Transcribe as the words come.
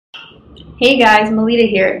Hey guys, Melita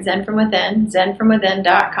here at Zen From Within,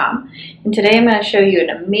 zenfromwithin.com, and today I'm going to show you an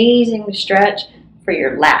amazing stretch for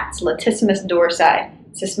your lats, Latissimus dorsi.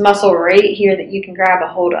 It's this muscle right here that you can grab a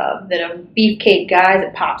hold of, that a beefcake guy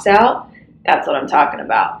that pops out. That's what I'm talking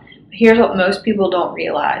about. Here's what most people don't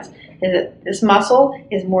realize, is that this muscle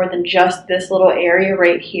is more than just this little area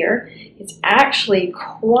right here. It's actually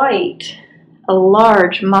quite a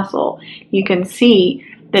large muscle. You can see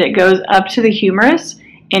that it goes up to the humerus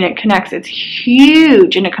and it connects. It's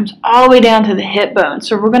huge, and it comes all the way down to the hip bone.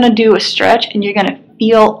 So we're going to do a stretch, and you're going to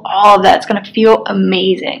feel all of that. It's going to feel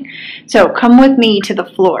amazing. So come with me to the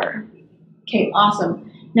floor. Okay, awesome.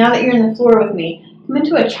 Now that you're in the floor with me, come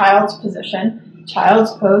into a child's position,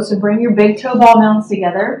 child's pose. So bring your big toe ball mounts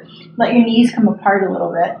together. Let your knees come apart a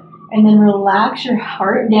little bit, and then relax your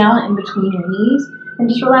heart down in between your knees, and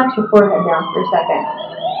just relax your forehead down for a second.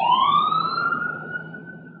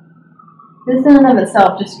 This in and of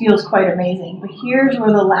itself just feels quite amazing, but here's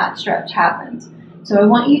where the lat stretch happens. So I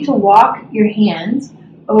want you to walk your hands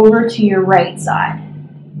over to your right side.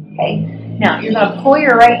 Okay, now you're going to pull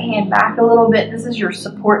your right hand back a little bit. This is your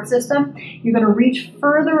support system. You're going to reach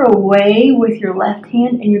further away with your left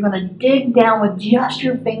hand, and you're going to dig down with just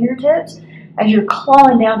your fingertips as you're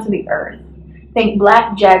clawing down to the earth. Think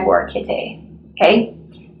black jaguar kitty. Okay,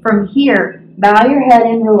 from here, bow your head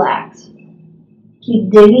and relax.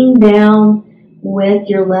 Keep digging down with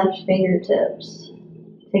your left fingertips.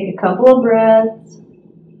 Take a couple of breaths.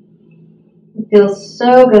 It feels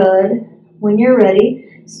so good. When you're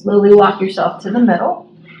ready, slowly walk yourself to the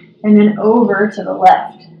middle and then over to the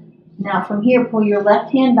left. Now from here, pull your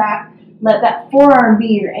left hand back. Let that forearm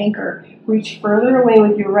be your anchor. Reach further away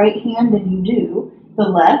with your right hand than you do the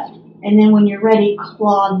left. And then when you're ready,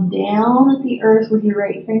 claw down at the earth with your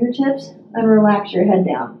right fingertips and relax your head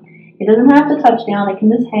down. It doesn't have to touch down, it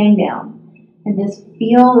can just hang down. And just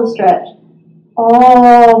feel the stretch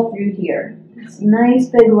all through here. This nice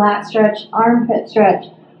big lat stretch, armpit stretch.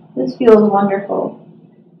 This feels wonderful.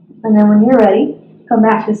 And then when you're ready, come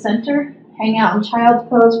back to center, hang out in child's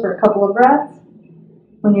pose for a couple of breaths.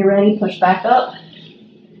 When you're ready, push back up.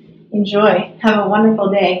 Enjoy. Have a wonderful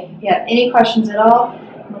day. If you have any questions at all,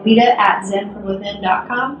 Melita at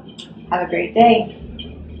zenfromwithin.com. Have a great day.